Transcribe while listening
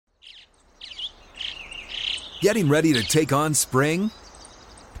Getting ready to take on spring?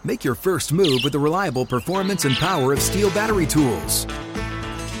 Make your first move with the reliable performance and power of Steel battery tools.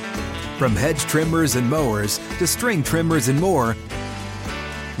 From hedge trimmers and mowers to string trimmers and more,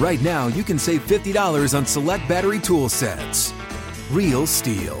 right now you can save $50 on select battery tool sets. Real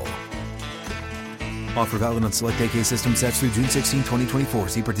Steel. Offer valid on select AK system sets through June 16, 2024.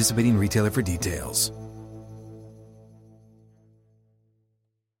 See participating retailer for details.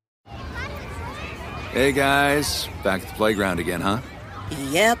 Hey guys, back at the playground again, huh?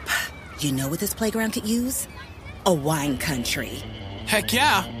 Yep. You know what this playground could use? A wine country. Heck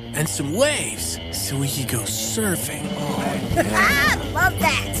yeah, and some waves so we could go surfing. Oh, yeah. Love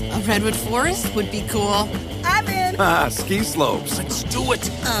that. A redwood forest would be cool. I'm in. Ski slopes. Let's do it.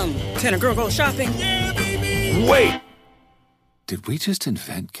 Can a girl go shopping? Yeah, baby. Wait! Did we just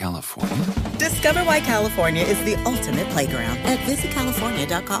invent California? Discover why California is the ultimate playground at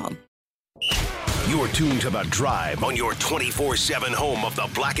visitcalifornia.com. You're tuned to The Drive on your 24/7 home of the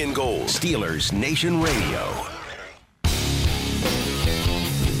black and gold. Steelers Nation Radio.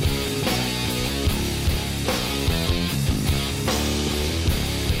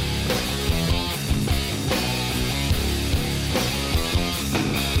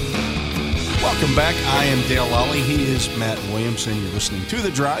 Welcome back. I am Dale Lally. He is Matt Williamson. You're listening to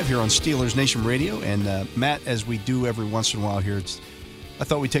The Drive here on Steelers Nation Radio. And Matt, as we do every once in a while here, I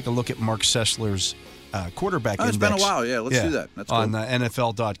thought we'd take a look at Mark Sessler's quarterback index. It's been a while. Yeah, let's do that. That's cool. On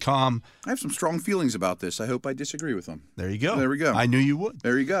NFL.com. I have some strong feelings about this. I hope I disagree with them. There you go. There we go. I knew you would.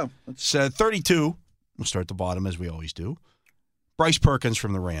 There you go. It's 32. We'll start at the bottom as we always do. Bryce Perkins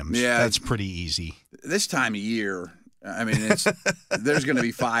from the Rams. Yeah. That's pretty easy. This time of year, I mean, there's going to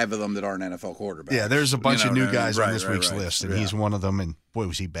be 5 of them that aren't NFL quarterbacks. Yeah, there's a bunch of new guys on this week's right. list, and he's one of them, and boy,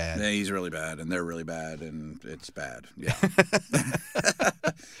 was he bad. Yeah, he's really bad, and they're really bad, and it's bad. Yeah.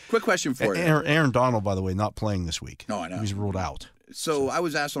 Quick question for you. Aaron Donald, by the way, not playing this week. No, I know. He's ruled out. So I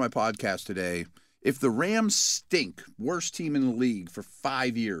was asked on my podcast today, if the Rams stink, worst team in the league for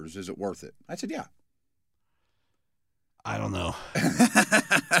 5 years, is it worth it? I said, yeah. I don't know.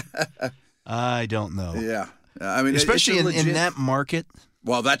 I don't know. Yeah. I mean, especially in that market.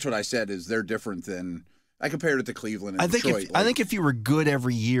 Well, that's what I said. Is they're different than I compared it to Cleveland and Detroit. I think if you were good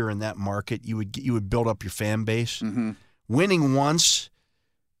every year in that market, you would build up your fan base. Mm-hmm. Winning once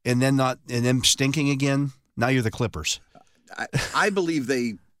and then stinking again. Now you're the Clippers. I believe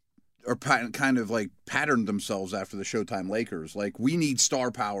they are kind of like patterned themselves after the Showtime Lakers. Like, we need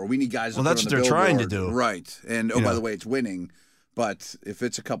star power. We need guys. Well, to that's put on what the they're trying to billboard. do, right? And by the way, it's winning. But if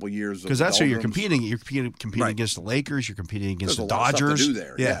it's a couple years, because that's who you're competing. You're competing against the Lakers. You're competing against the Dodgers. There's a lot of stuff to do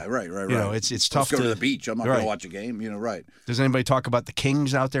there. Yeah, right. You know, it's tough to go to the beach. I'm not going to watch a game. Right. Does anybody talk about the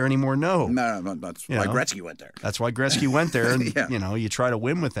Kings out there anymore? No. That's why Gretzky went there. That's why Gretzky went there, and you try to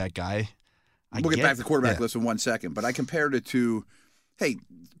win with that guy. We'll get back to the quarterback list in 1 second, but I compared it to, hey,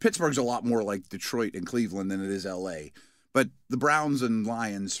 Pittsburgh's a lot more like Detroit and Cleveland than it is L.A., but the Browns and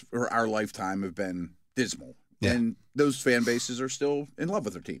Lions for our lifetime have been dismal. Yeah. And those fan bases are still in love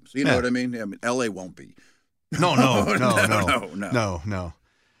with their teams. You know what I mean? I mean, L.A. won't be. No.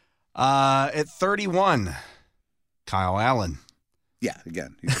 At 31, Kyle Allen. Yeah,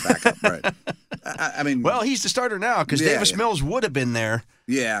 again, he's a backup, right? I mean, well, he's the starter now because Davis Mills would have been there.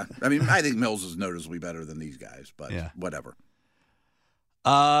 Yeah, I mean, I think Mills is noticeably better than these guys, but whatever.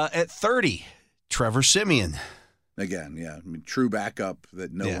 At 30, Trevor Siemian. Again, I mean, true backup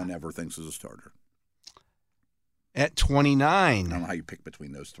that no one ever thinks is a starter. At 29. I don't know how you pick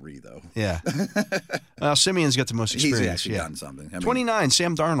between those 3, though. Yeah. Well, Simeon's got the most experience. He's actually done something. I mean, 29,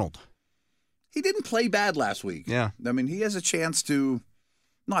 Sam Darnold. He didn't play bad last week. Yeah. I mean, he has a chance to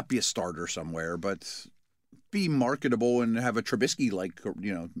not be a starter somewhere, but be marketable and have a Trubisky-like,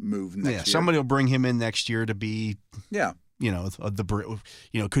 move next year. Somebody will bring him in next year to be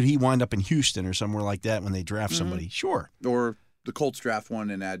could he wind up in Houston or somewhere like that when they draft somebody? Sure. Or the Colts draft one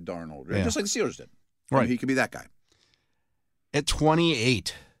and add Darnold, just like the Steelers did. Right. He could be that guy. At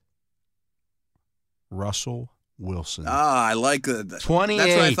 28, Russell Wilson. I like the 28.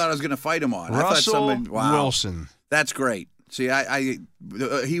 That's what I thought I was going to fight him on. Russell Wilson. That's great. See,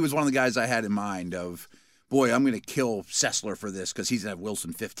 he was one of the guys I had in mind of, boy, I'm going to kill Sessler for this because he's going to have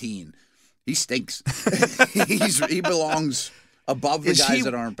Wilson 15. He stinks. He belongs above the guys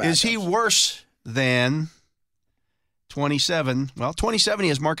that aren't backups. Is he worse than 27? Well, 27 he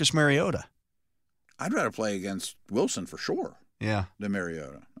has Marcus Mariota. I'd rather play against Wilson for sure. Yeah. Than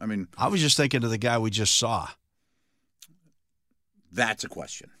Mariota. I mean, I was just thinking of the guy we just saw. That's a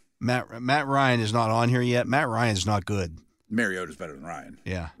question. Matt Ryan is not on here yet. Matt Ryan's not good. Mariota's better than Ryan.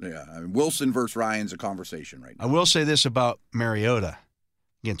 Yeah. Yeah. I mean, Wilson versus Ryan's a conversation right now. I will say this about Mariota.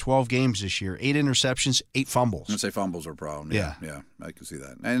 Again, 12 games this year, 8 interceptions, 8 fumbles. I'd say fumbles are a problem. Yeah, I can see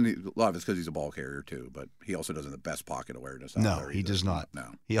that. And a lot of it's because he's a ball carrier, too, but he also doesn't have the best pocket awareness. No, he does not.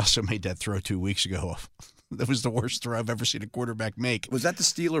 No. He also made that throw 2 weeks ago. That was the worst throw I've ever seen a quarterback make. Was that the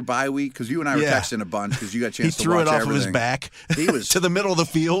Steeler bye week? Because you and I were texting a bunch because you got a chance to watch everything. He threw it off of his back he was to the middle of the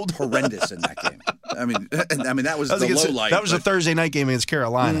field. Horrendous in that game. I mean, that was the low light. That was a Thursday night game against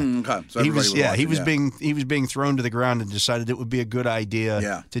Carolina. Okay. So he was being thrown to the ground and decided it would be a good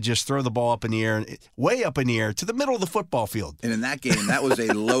idea to just throw the ball up in the air, way up in the air, to the middle of the football field. And in that game, that was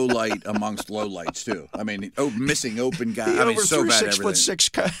a low light amongst low lights too. I mean, missing open guys. I mean, so bad.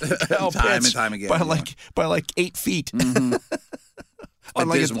 6'6" time and time again by like 8 feet. Mm-hmm. on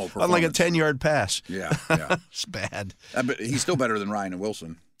like a 10-yard pass. Yeah. It's bad. But he's still better than Ryan and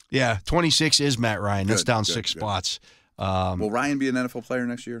Wilson. Yeah, 26 is Matt Ryan. That's down 6 spots. Will Ryan be an NFL player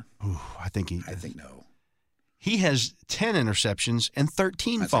next year? I think no. He has 10 interceptions and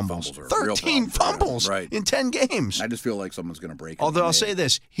 13 fumbles. 13 fumbles in 10 games. I just feel like someone's going to break it. Although I'll say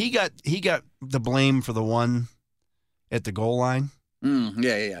this, he got the blame for the one at the goal line.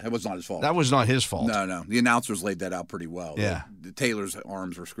 Yeah. It was not his fault. That was not his fault. No. The announcers laid that out pretty well. Yeah. The Taylor's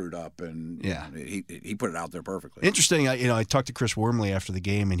arms were screwed up, and he put it out there perfectly. Interesting. I talked to Chris Wormley after the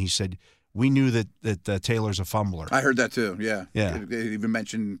game, and he said, we knew that Taylor's a fumbler. I heard that too, yeah. He even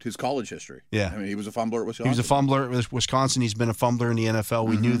mentioned his college history. Yeah. I mean, he was a fumbler at Wisconsin. He was a fumbler at Wisconsin. He's been a fumbler in the NFL.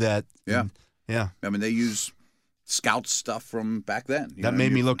 We knew that. Yeah. Yeah. I mean, they use scout stuff from back then. That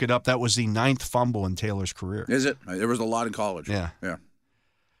made me look it up. That was the 9th fumble in Taylor's career. Is it? There was a lot in college. Yeah. Yeah.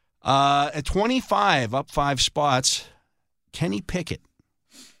 At 25, up 5 spots, Kenny Pickett.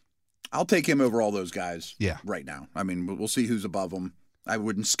 I'll take him over all those guys right now. I mean, we'll see who's above him. I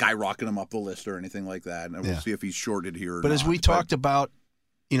wouldn't skyrocket him up the list or anything like that. And we'll see if he's shorted here or But not. as we talked about,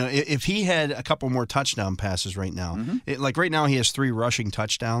 if he had a couple more touchdown passes right now, like right now he has 3 rushing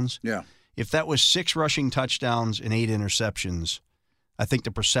touchdowns. Yeah. If that was 6 rushing touchdowns and 8 interceptions, I think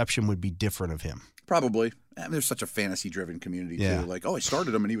the perception would be different of him. Probably. I mean, there's such a fantasy-driven community, too. Like, I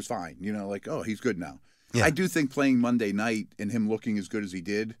started him and he was fine. He's good now. Yeah. I do think playing Monday night and him looking as good as he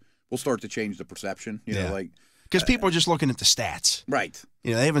did will start to change the perception. Because people are just looking at the stats. Right.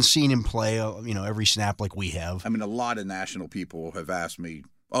 They haven't seen him play, every snap like we have. I mean, a lot of national people have asked me,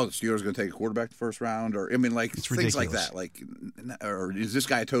 the Steelers going to take a quarterback the first round? Or, I mean, like, it's things ridiculous. like that. Like, or is this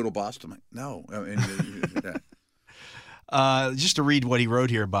guy a total bust? I'm like, no. I mean, just to read what he wrote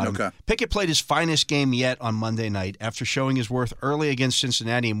here about him. Pickett played his finest game yet on Monday night. After showing his worth early against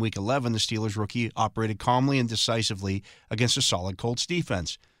Cincinnati in Week 11, the Steelers rookie operated calmly and decisively against a solid Colts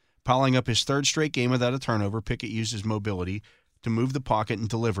defense. Piling up his 3rd straight game without a turnover, Pickett used his mobility to move the pocket and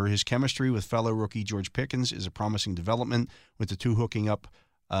deliver. His chemistry with fellow rookie George Pickens is a promising development, with the two hooking up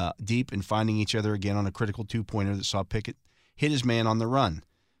deep and finding each other again on a critical 2-pointer that saw Pickett hit his man on the run.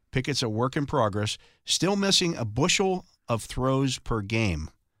 Pickett's a work in progress, still missing a bushel of throws per game.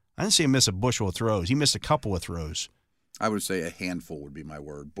 I didn't see him miss a bushel of throws. He missed a couple of throws. I would say a handful would be my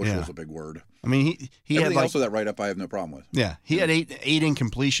word. Bushel is a big word. I mean, he everything had else of that write-up I have no problem with. Yeah, he had eight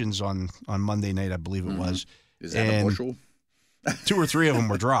incompletions on Monday night, I believe it was. Is that a bushel? 2 or 3 of them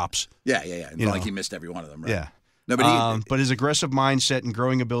were drops. Yeah. It's not like he missed every one of them, right? Yeah. No, but his aggressive mindset and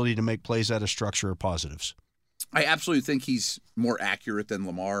growing ability to make plays out of structure are positives. I absolutely think he's more accurate than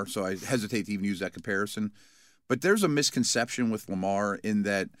Lamar, so I hesitate to even use that comparison. But there's a misconception with Lamar in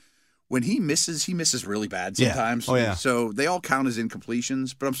that when he misses really bad sometimes. Yeah. Oh, yeah. So they all count as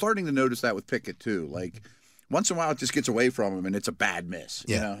incompletions. But I'm starting to notice that with Pickett, too. Like, once in a while it just gets away from him, and it's a bad miss.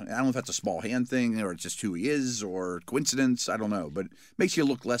 Yeah. I don't know if that's a small hand thing or it's just who he is or coincidence. I don't know. But it makes you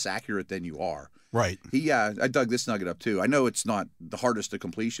look less accurate than you are. Right. I dug this nugget up, too. I know it's not the hardest of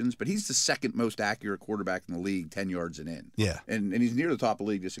completions, but he's the 2nd most accurate quarterback in the league 10 yards and in. Yeah. And he's near the top of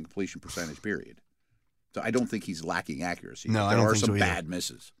the league just in completion percentage, period. So I don't think he's lacking accuracy. No, there I don't are think some so bad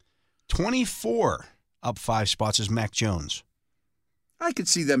misses. 24 up 5 spots is Mac Jones. I could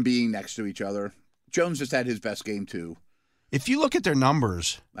see them being next to each other. Jones just had his best game, too. If you look at their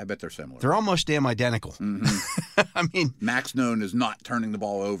numbers, I bet they're similar. They're almost damn identical. Mm-hmm. I mean, Mac's known as not turning the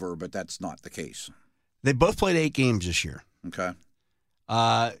ball over, but that's not the case. They both played 8 games this year. Okay.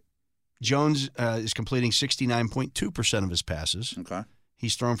 Jones is completing 69.2% of his passes. Okay.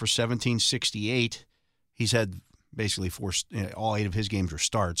 He's thrown for 1,768. He's had basically all 8 of his games were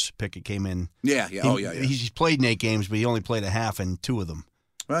starts. Pickett came in. Yeah. He's played in 8 games, but he only played a half in 2 of them.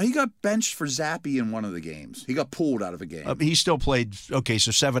 Well, he got benched for Zappe in one of the games. He got pulled out of a game. He still played, so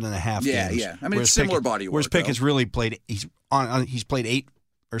 7.5 games. Yeah. I mean, it's similar body work. Whereas Pickett's really played, he's played 8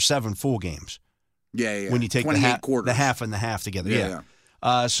 or 7 full games. Yeah. When you take the half and the half together.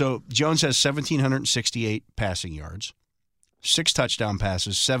 Yeah. So Jones has 1,768 passing yards. 6 touchdown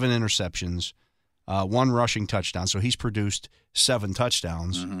passes, 7 interceptions, 1 rushing touchdown. So he's produced 7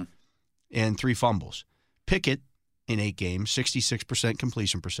 touchdowns and 3 fumbles. Pickett in 8 games, 66%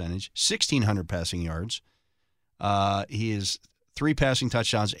 completion percentage, 1,600 passing yards. He has 3 passing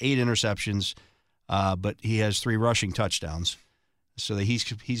touchdowns, 8 interceptions, but he has 3 rushing touchdowns. So that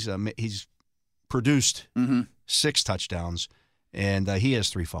he's produced 6 touchdowns, and he has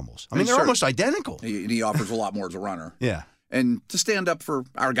 3 fumbles. I mean, they're almost identical. He offers a lot more as a runner. Yeah. And to stand up for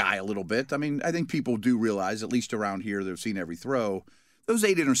our guy a little bit, I mean, I think people do realize, at least around here, they've seen every throw. Those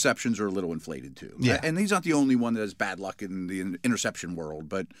 8 interceptions are a little inflated, too. Yeah. And he's not the only one that has bad luck in the interception world,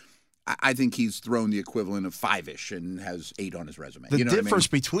 but I think he's thrown the equivalent of 5-ish and has 8 on his resume. The you know difference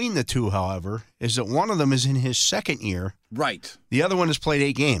what I mean? between the two, however, is that one of them is in his second year. Right. The other one has played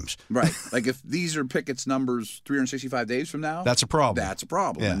 8 games. Right. Like if these are Pickett's numbers 365 days from now, That's a problem. That's a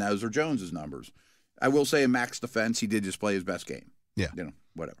problem. Yeah. And those are Jones's numbers. I will say in Mac's defense, he did just play his best game. Yeah. You know,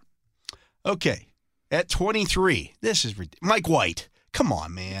 whatever. Okay. At 23, this is Mike White. Come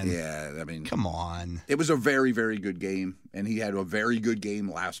on, man. Yeah, I mean. Come on. It was a very, very good game, and he had a very good game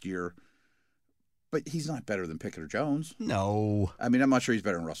last year. But he's not better than Pickett or Jones. No. I mean, I'm not sure he's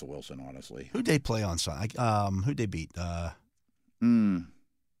better than Russell Wilson, honestly. Who'd they play on Sunday? Who'd they beat? Someone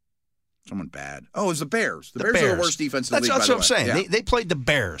bad. Oh, it was the Bears. The Bears are the worst defense in the league, That's by what I'm the way. saying. Yeah. They played the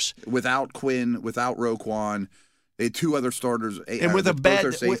Bears. Without Quinn, without Roquan, they had 2 other starters. And with both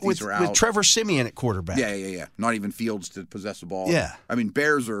their safeties are out. with Trevor Siemian at quarterback. Yeah. Not even Fields to possess the ball. Yeah. I mean,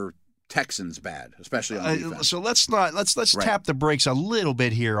 Bears are Texans bad, especially on defense. So let's tap the brakes a little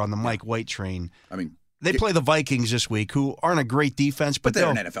bit here on the Mike White train. I mean, they play the Vikings this week, who aren't a great defense, but they're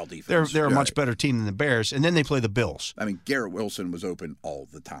an NFL defense. They're a Yeah. much better team than the Bears, and then they play the Bills. I mean, Garrett Wilson was open all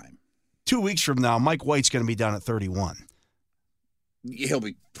the time. 2 weeks from now, Mike White's going to be down at 31. He'll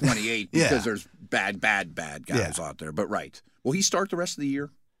be 28 Yeah. because there's bad guys out there. But right. Will he start the rest of the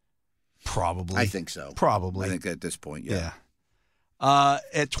year? Probably. I think so. Probably. I think at this point, yeah.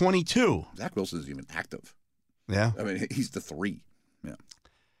 At 22. Zach Wilson isn't even active. Yeah. I mean, he's the 3. Yeah.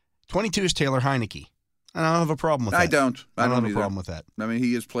 22 is Taylor Heineke. I don't have a problem with that. I don't have either. a problem with that. I mean,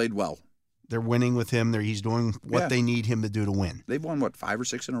 he has played well. They're winning with him. He's doing what Yeah. they need him to do to win. They've won, 5 or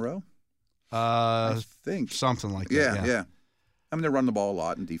 6 in a row? I think. Something like that. Yeah. I mean, they run the ball a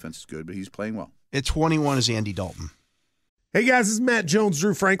lot, and defense is good, but he's playing well. At 21 is Andy Dalton. Hey guys, this is Matt Jones,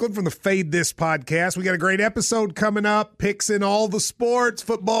 Drew Franklin from the Fade This podcast. We got a great episode coming up, picks in all the sports,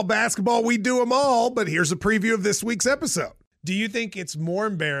 football, basketball, we do them all, but here's a preview of this week's episode. Do you think it's more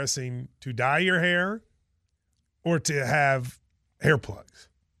embarrassing to dye your hair or to have hair plugs?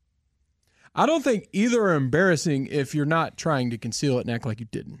 I don't think either are embarrassing if you're not trying to conceal it and act like you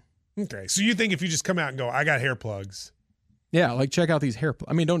didn't. Okay, so you think if you just come out and go, I got hair plugs. Yeah, like check out these hair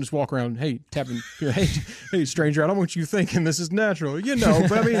plugs. I mean, don't just walk around, tapping, hey, stranger, I don't want you thinking this is natural, but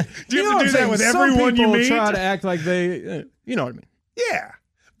I mean, do you have to do that with everyone you meet? Some people try to act like they, you know what I mean? Yeah,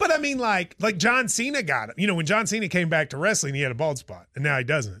 but I mean, like John Cena got it. You know, when John Cena came back to wrestling, he had a bald spot, and now he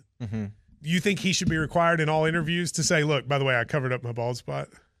doesn't. Mm-hmm. You think he should be required in all interviews to say, look, by the way, I covered up my bald spot?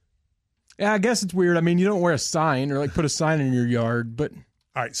 Yeah, I guess it's weird. I mean, you don't wear a sign or put a sign in your yard, but.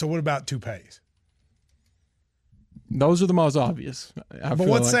 All right, so what about toupees? Those are the most obvious. But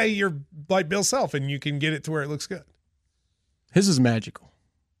let's say you're like Bill Self and you can get it to where it looks good. His is magical.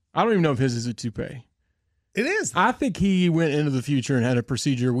 I don't even know if his is a toupee. It is. I think he went into the future and had a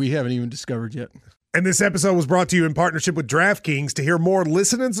procedure we haven't even discovered yet. And this episode was brought to you in partnership with DraftKings. To hear more,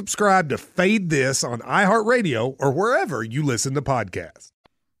 listen and subscribe to Fade This on iHeartRadio or wherever you listen to podcasts.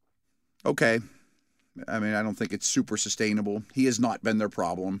 Okay. I mean, I don't think it's super sustainable. He has not been their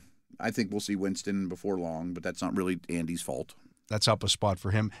problem. I think we'll see Winston before long, but that's not really Andy's fault. That's up a spot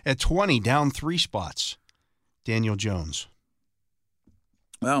for him. At 20, down 3 spots, Daniel Jones.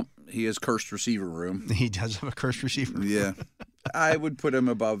 Well, he has cursed receiver room. He does have a cursed receiver room. Yeah. I would put him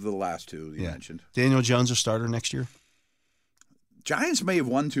above the last 2 you mentioned. Daniel Jones a starter next year? Giants may have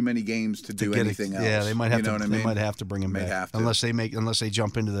won too many games to do anything else. Yeah, they might have to. What I mean? They might have to bring him back have to. unless they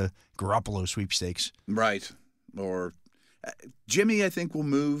jump into the Garoppolo sweepstakes. Right. Or Jimmy, I think, will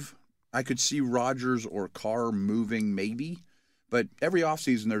move. I could see Rodgers or Carr moving maybe, but every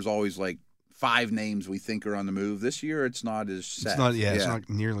offseason there's always 5 names we think are on the move. This year it's not as set. It's not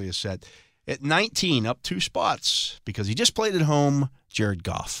nearly as set. At 19, up 2 spots because he just played at home, Jared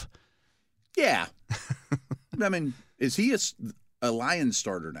Goff. Yeah. I mean, is he a Lions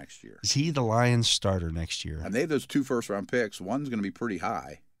starter next year? Is he the Lions starter next year? And they have those 2 first-round picks. One's going to be pretty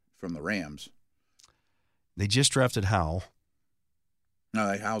high from the Rams. They just drafted Howell.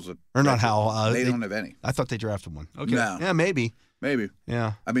 No, Howell's not Howell. They don't have any. I thought they drafted one. Okay. No. Yeah, maybe. Maybe.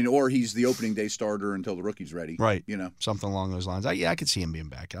 Yeah. I mean, or he's the opening day starter until the rookie's ready. Right. You know, something along those lines. I could see him being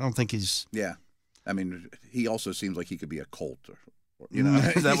back. I don't think he's. Yeah. I mean, he also seems like he could be a Colt, or you know,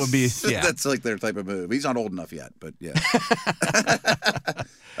 that would be. Yeah. That's like their type of move. He's not old enough yet, but yeah.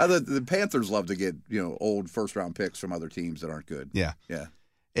 The Panthers love to get old first-round picks from other teams that aren't good. Yeah. Yeah.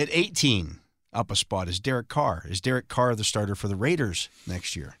 At 18, up a spot is Derek Carr. Is Derek Carr the starter for the Raiders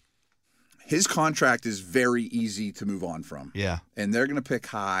next year? His contract is very easy to move on from. Yeah. And they're going to pick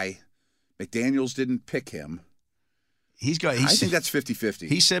high. McDaniels didn't pick him. I think that's 50-50.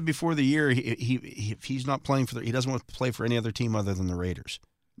 He said before the year he's not playing he doesn't want to play for any other team other than the Raiders.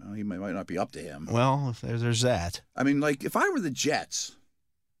 Well, he might not be up to him. Well, there's that. I mean, like, if I were the Jets,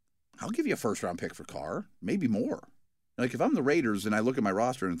 I'll give you a first-round pick for Carr, maybe more. Like, if I'm the Raiders and I look at my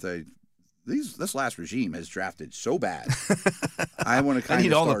roster and say, this last regime has drafted so bad, I want to kind of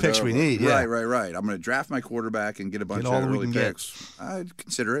need all the picks over. We need. Yeah. Right. I'm going to draft my quarterback and get a bunch of early picks. I'd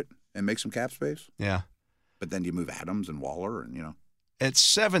consider it and make some cap space. Yeah. But then you move Adams and Waller and, At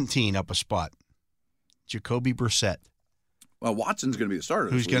 17, up a spot, Jacoby Brissett. Well, Watson's going to be the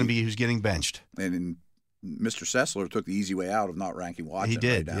starter. Who's getting benched. And Mr. Sessler took the easy way out of not ranking Watson. He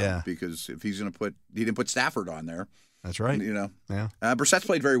did, right now, yeah. Because if he's going to he didn't put Stafford on there. That's right. Yeah. Brissett's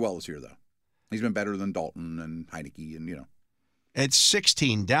played very well this year, though. He's been better than Dalton and Heineke and. At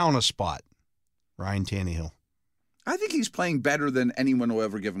 16, down a spot, Ryan Tannehill. I think he's playing better than anyone will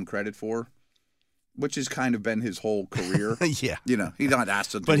ever give him credit for, which has kind of been his whole career. Yeah. He's not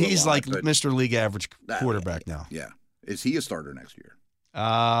asked to do but a he's lot, like Mr. League average quarterback now. Yeah. Is he a starter next year?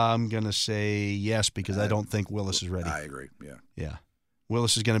 I'm going to say yes because I don't think Willis is ready. I agree, yeah. Yeah.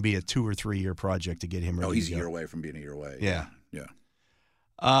 Willis is going to be a 2 or 3 year project to get him ready. Oh, he's a year away from being a year away. Yeah. Yeah.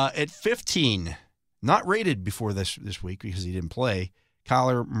 At 15, not rated before this week because he didn't play,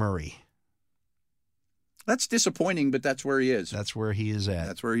 Kyler Murray. That's disappointing, but that's where he is. That's where he is at.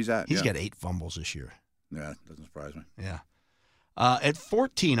 That's where he's at. He's got 8 fumbles this year. Yeah, doesn't surprise me. Yeah. At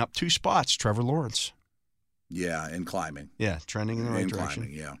 14, up 2 spots, Trevor Lawrence. Yeah, and climbing. Yeah, trending in the right direction.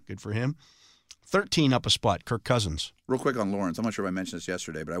 Climbing, yeah. Good for him. 13, up a spot, Kirk Cousins. Real quick on Lawrence. I'm not sure if I mentioned this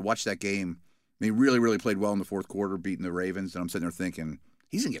yesterday, but I watched that game. He really, really played well in the fourth quarter, beating the Ravens, and I'm sitting there thinking,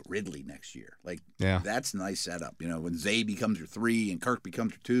 he's going to get Ridley next year. That's a nice setup. When Zay becomes your 3 and Kirk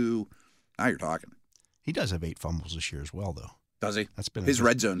becomes your 2, now you're talking. He does have 8 fumbles this year as well, though. Does he? That's been his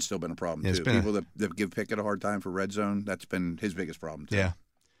red zone's still been a problem, yeah, too. People that give Pickett a hard time for red zone, that's been his biggest problem, too. Yeah.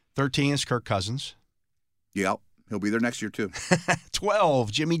 13 is Kirk Cousins. Yeah, he'll be there next year, too. 12,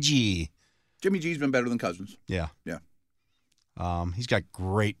 Jimmy G. Jimmy G's been better than Cousins. Yeah. Yeah. He's got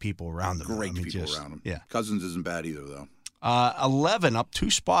great people around him. Great people around him. Yeah. Cousins isn't bad either, though. 11, up 2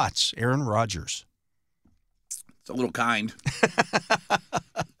 spots, Aaron Rodgers. It's a little kind.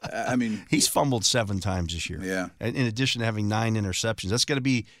 I mean, he's fumbled 7 times this year. Yeah. In addition to having 9 interceptions. That's going to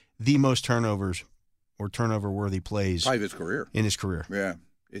be the most turnovers or turnover-worthy plays. Probably his career. In his career. Yeah.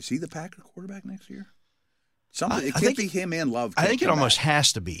 Is he the Packer quarterback next year? It can't be him and Love. I think it almost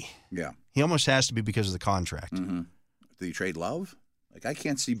has to be. Yeah. He almost has to be because of the contract. Mm-hmm. Do you trade Love? I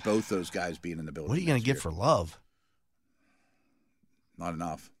can't see both those guys being in the building. What are you going to get for Love? Not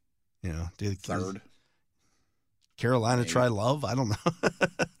enough. Third. Carolina try Love? I don't know.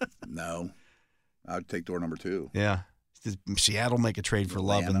 No. I would take door number 2. Yeah. Did Seattle make a trade for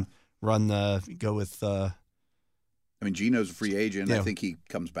Love and go with I mean, Geno's a free agent. Yeah. I think he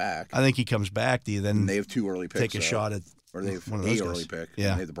comes back. I think he comes back. Do you then they have 2 early picks? Take a shot at or they have one of an those early guys. pick.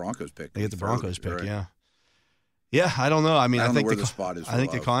 Yeah. They have the Broncos pick. They get the Broncos pick, right. yeah. Yeah, I don't know. I mean, I don't think know where the spot is for I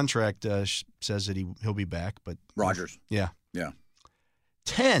think Love. the contract says that he'll be back, but Rodgers. Yeah. Yeah.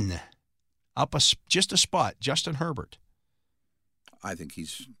 10, up just a spot, Justin Herbert. I think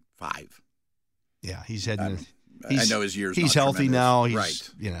he's 5. Yeah, he's heading. I know his year's. He's not healthy tremendous. now.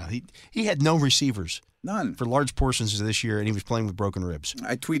 He's, right. He had no receivers. None. For large portions of this year, and he was playing with broken ribs.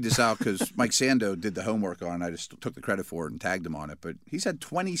 I tweeted this out because Mike Sando did the homework on it. I just took the credit for it and tagged him on it. But he's had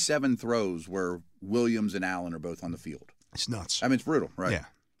 27 throws where Williams and Allen are both on the field. It's nuts. I mean, it's brutal, right? Yeah.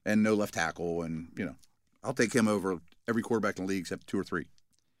 And no left tackle. And, I'll take him over every quarterback in the league except 2 or 3.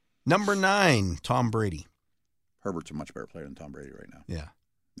 Number 9, Tom Brady. Herbert's a much better player than Tom Brady right now. Yeah.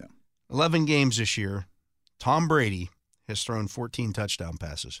 Yeah. 11 games this year. Tom Brady has thrown 14 touchdown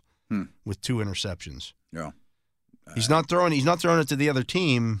passes with 2 interceptions. Yeah. He's not throwing it to the other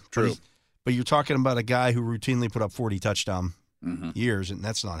team. True. But you're talking about a guy who routinely put up 40 touchdown years, and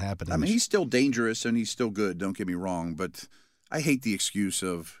that's not happening. I mean, he's still dangerous and he's still good, don't get me wrong, but I hate the excuse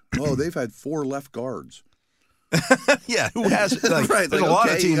of, they've had 4 left guards. Yeah, who has right, there's a lot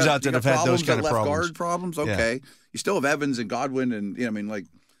of teams out there that have had those kind of left problems. Guard problems, okay. Yeah. You still have Evans and Godwin, and you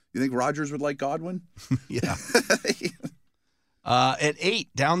think Rodgers would like Godwin? Yeah. At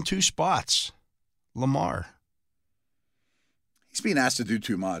 8, down 2 spots, Lamar. He's being asked to do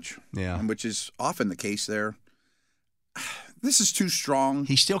too much. Yeah. Which is often the case there. This is too strong.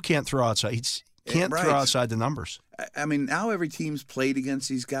 He still can't throw outside. He can't throw outside the numbers. I mean, now every team's played against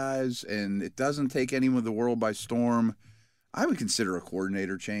these guys, and it doesn't take anyone of the world by storm. I would consider a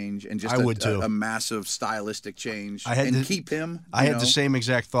coordinator change and just a massive stylistic change keep him. I had the same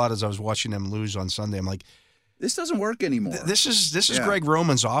exact thought as I was watching them lose on Sunday. I'm like, this doesn't work anymore. This is Greg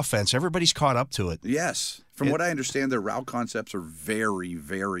Roman's offense. Everybody's caught up to it. Yes. From what I understand, their route concepts are very,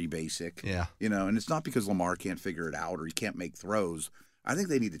 very basic. Yeah. And it's not because Lamar can't figure it out or he can't make throws. I think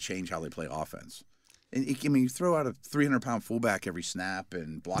they need to change how they play offense. And you throw out a 300-pound fullback every snap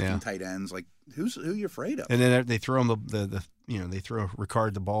and blocking tight ends. Like, who are you afraid of? And then they throw him they throw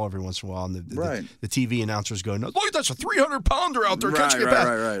Ricard the ball every once in a while, and the TV announcers go, "No, look, that's a 300-pounder out there catching it back."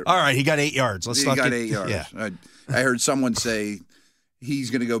 Right. All right, he got 8 yards. He got 8 yards. Yeah. I heard someone say he's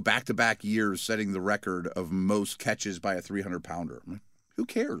going to go back-to-back years setting the record of most catches by a 300-pounder. Who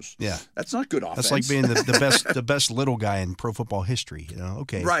cares? Yeah, that's not good offense. That's like being the best little guy in pro football history.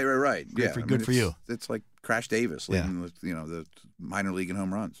 Okay, right. Good for you. It's like Crash Davis leading the minor league in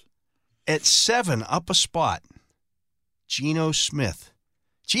home runs. At 7, up a spot, Geno Smith.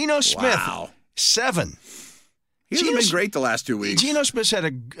 Wow. 7. He hasn't been great the last 2 weeks. Geno Smith's had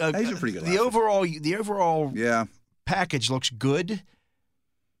he's been pretty good. The overall package looks good,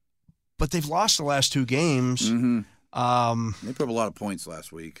 but they've lost the last 2 games. Mm-hmm. They put up a lot of points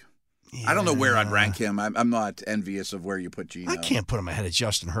last week. Yeah. I don't know where I'd rank him. I'm not envious of where you put Geno. I can't put him ahead of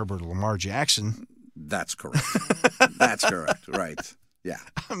Justin Herbert or Lamar Jackson. That's correct. That's correct. Right. Yeah.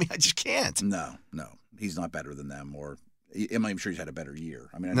 I mean, I just can't. No. He's not better than them, or I'm sure he's had a better year.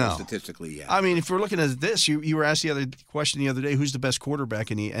 I mean, I know statistically, yeah. I mean, if we're looking at this, you were asked the other day, who's the best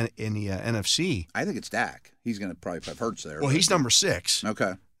quarterback in the NFC? I think it's Dak. He's going to probably have Hurts there. Well, he's number 6.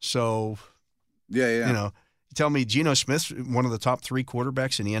 Okay. So, yeah. You tell me Geno Smith's one of the top 3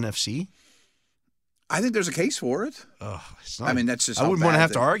 quarterbacks in the NFC? I think there's a case for it. It's not, I mean, that's just I wouldn't want to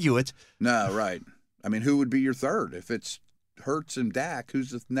have to argue it. No, right. I mean, who would be your third? If it's Hurts and Dak,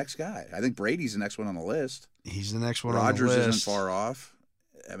 who's the next guy? I think Brady's the next one on the list. He's the next one Rodgers on the list. Isn't far off.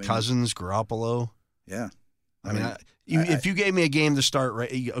 I mean, Cousins, Garoppolo. Yeah. I mean, if you gave me a game to start,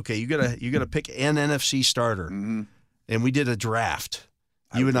 right? Okay, you gotta pick an NFC starter, and we did a draft.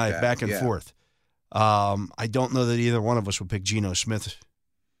 You and I back and forth. I don't know that either one of us would pick Geno Smith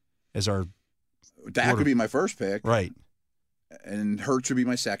as our. Dak would be my first pick, right? And Hurts would be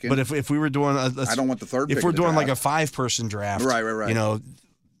my second. But if we were doing, I don't want the third. If we're doing like a 5-person draft, right.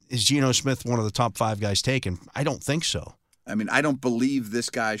 Is Geno Smith one of the top 5 guys taken? I don't think so. I mean, I don't believe this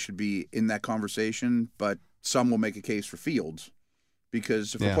guy should be in that conversation, but some will make a case for Fields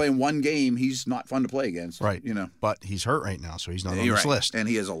because if we're playing one game, he's not fun to play against, right? But he's hurt right now, so he's not on this list, and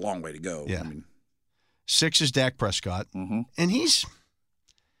he has a long way to go. Yeah. 6 is Dak Prescott, and he's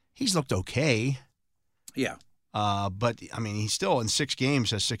looked okay. Yeah. But, I mean, he still in 6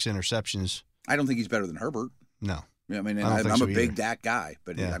 games has 6 interceptions. I don't think he's better than Herbert. No. Yeah, I mean, I'm a big Dak guy,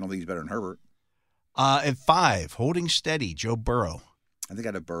 but I don't think he's better than Herbert. At 5, holding steady, Joe Burrow. I think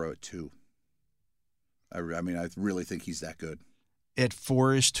I'd have Burrow at 2. I mean, I really think he's that good. At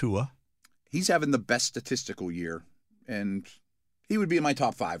 4 is Tua. He's having the best statistical year, and he would be in my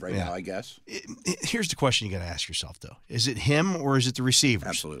top 5 right now, I guess. Here's the question you got to ask yourself, though. Is it him or is it the receivers?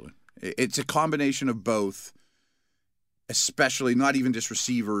 Absolutely. It's a combination of both, especially not even just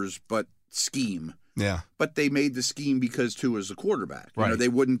receivers, but scheme. Yeah. But they made the scheme because Tua's the quarterback. Right. They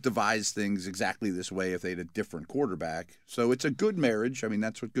wouldn't devise things exactly this way if they had a different quarterback. So it's a good marriage. I mean,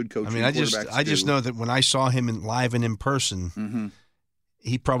 that's what good coaching quarterbacks do. I just know that when I saw him live and in person,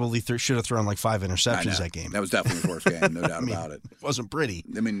 he probably should have thrown like 5 interceptions that game. That was definitely the worst game, no doubt about it. It wasn't pretty.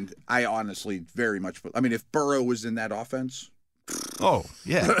 I mean, I honestly very much – I mean, if Burrow was in that offense – oh,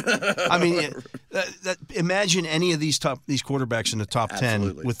 yeah. I mean, imagine any of these quarterbacks in the top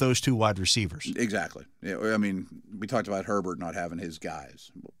 10 with those 2 wide receivers. Exactly. Yeah, I mean, we talked about Herbert not having his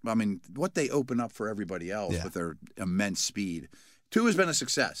guys. I mean, what they open up for everybody else with their immense speed. Tua has been a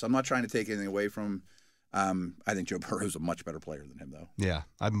success. I'm not trying to take anything away from him. I think Joe Burrow's a much better player than him, though. Yeah.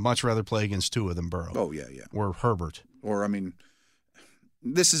 I'd much rather play against Tua than Burrow. Oh, yeah. Or Herbert. Or, I mean,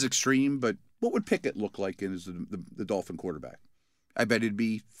 this is extreme, but what would Pickett look like as the Dolphin quarterback? I bet it'd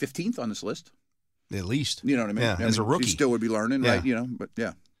be 15th on this list. At least. You know what I mean? Yeah, as a rookie. He still would be learning, right? But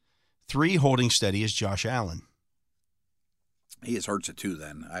yeah. 3, holding steady, is Josh Allen. He has Hurts at 2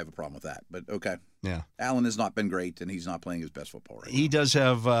 then. I have a problem with that, but okay. Yeah. Allen has not been great, and he's not playing his best football right now. He does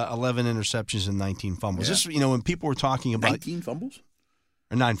have 11 interceptions and 19 fumbles. Yeah. This, when people were talking about 19 fumbles?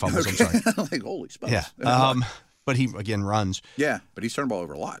 Or 9 fumbles, I'm sorry. Like, holy smokes. Yeah. but he, again, runs. Yeah, but he's turned the ball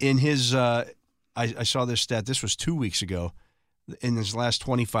over a lot. In his, I saw this stat. This was 2 weeks ago. In his last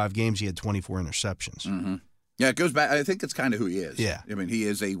 25 games, he had 24 interceptions. Mm-hmm. Yeah, it goes back. I think it's kind of who he is. Yeah. I mean, he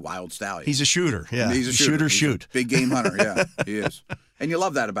is a wild stallion. He's a shooter. Yeah. He's a shooter. Shoot. Big game hunter. Yeah, he is. And you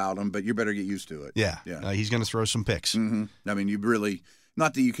love that about him, but you better get used to it. Yeah. He's going to throw some picks. Mm-hmm. I mean, you really,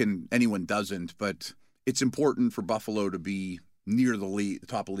 not that anyone doesn't, but it's important for Buffalo to be near the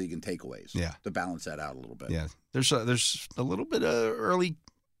top of the league in takeaways. Yeah. To balance that out a little bit. Yeah. There's a little bit of early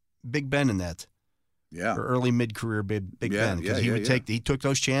Big Ben in that. Yeah. Or early mid-career Big Ben. Because he took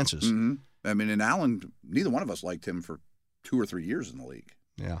those chances. Mm-hmm. I mean, and Allen, neither one of us liked him for 2 or 3 years in the league.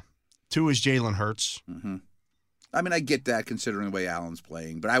 Yeah. 2 is Jalen Hurts. Mm-hmm. I mean, I get that considering the way Allen's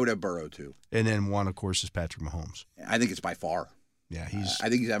playing, but I would have Burrow too. And then 1, of course, is Patrick Mahomes. I think it's by far. Yeah, I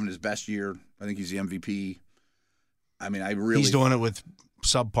think he's having his best year. I think he's the MVP. I mean, he's doing it with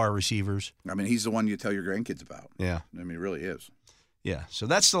subpar receivers. I mean, he's the one you tell your grandkids about. Yeah. I mean, he really is. Yeah, so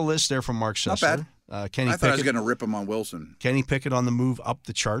that's the list there from Mark Sessler. Not bad. Kenny I thought I was Pickett, going to rip him on Wilson. Kenny Pickett on the move up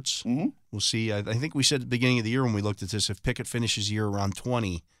the charts. Mm-hmm. We'll see. I think we said at the beginning of the year when we looked at this, if Pickett finishes the year around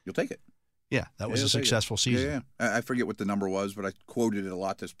 20. You'll take it. Yeah, that was a successful season. Yeah. I forget what the number was, but I quoted it a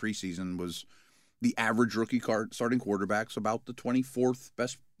lot this preseason, was the average rookie starting quarterback's about the 24th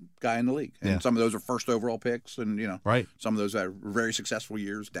best guy in the league. And some of those are first overall picks, and, right. Some of those are very successful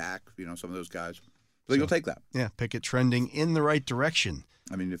years, Dak, some of those guys. So you'll take that. Yeah, Pickett trending in the right direction.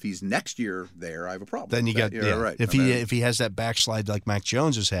 I mean, if he's next year there, I have a problem. Then you got right. If he has that backslide like Mac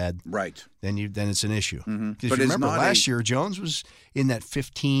Jones has had, right? Then it's an issue. Mm-hmm. Because you remember last year Jones was in that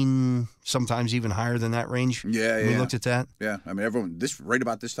 15, sometimes even higher than that range. Yeah, we looked at that. Yeah, I mean, right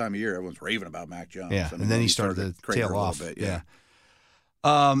about this time of year, everyone's raving about Mac Jones. Yeah, I mean, and then he started to tail off. Bit, yeah.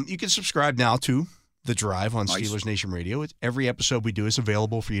 You can subscribe now to The Drive on Steelers Nation Radio. Every episode we do is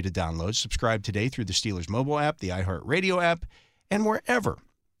available for you to download. Subscribe today through the Steelers mobile app, the iHeartRadio app, and wherever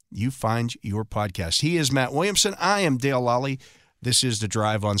you find your podcast. He is Matt Williamson. I am Dale Lally. This is The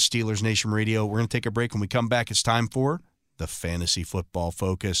Drive on Steelers Nation Radio. We're going to take a break. When we come back, it's time for the Fantasy Football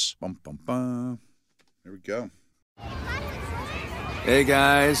Focus. Bum, bum, bum. There we go. Hey,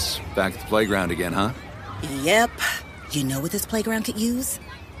 guys. Back at the playground again, huh? Yep. You know what this playground could use?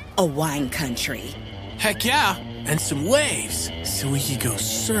 A wine country. Heck yeah, and some waves so we could go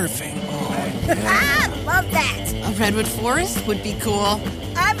surfing. Oh, yeah. Love that. A redwood forest would be cool.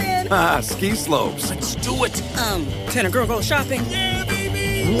 I'm in. Ski slopes. Let's do it. Can a girl go shopping? Yeah,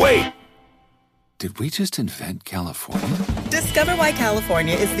 baby. Wait. Did we just invent California? Discover why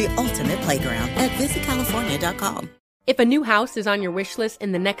California is the ultimate playground at visitcalifornia.com. If a new house is on your wish list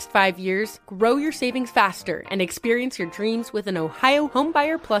in the next 5 years, grow your savings faster and experience your dreams with an Ohio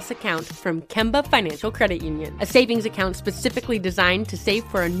Homebuyer Plus account from Kemba Financial Credit Union. A savings account specifically designed to save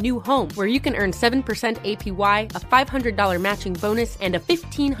for a new home, where you can earn 7% APY, a $500 matching bonus, and a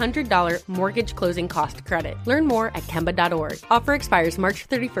 $1,500 mortgage closing cost credit. Learn more at Kemba.org. Offer expires March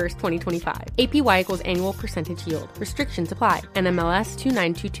 31st, 2025. APY equals annual percentage yield. Restrictions apply. NMLS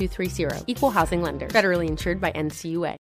 292230. Equal housing lender. Federally insured by NCUA.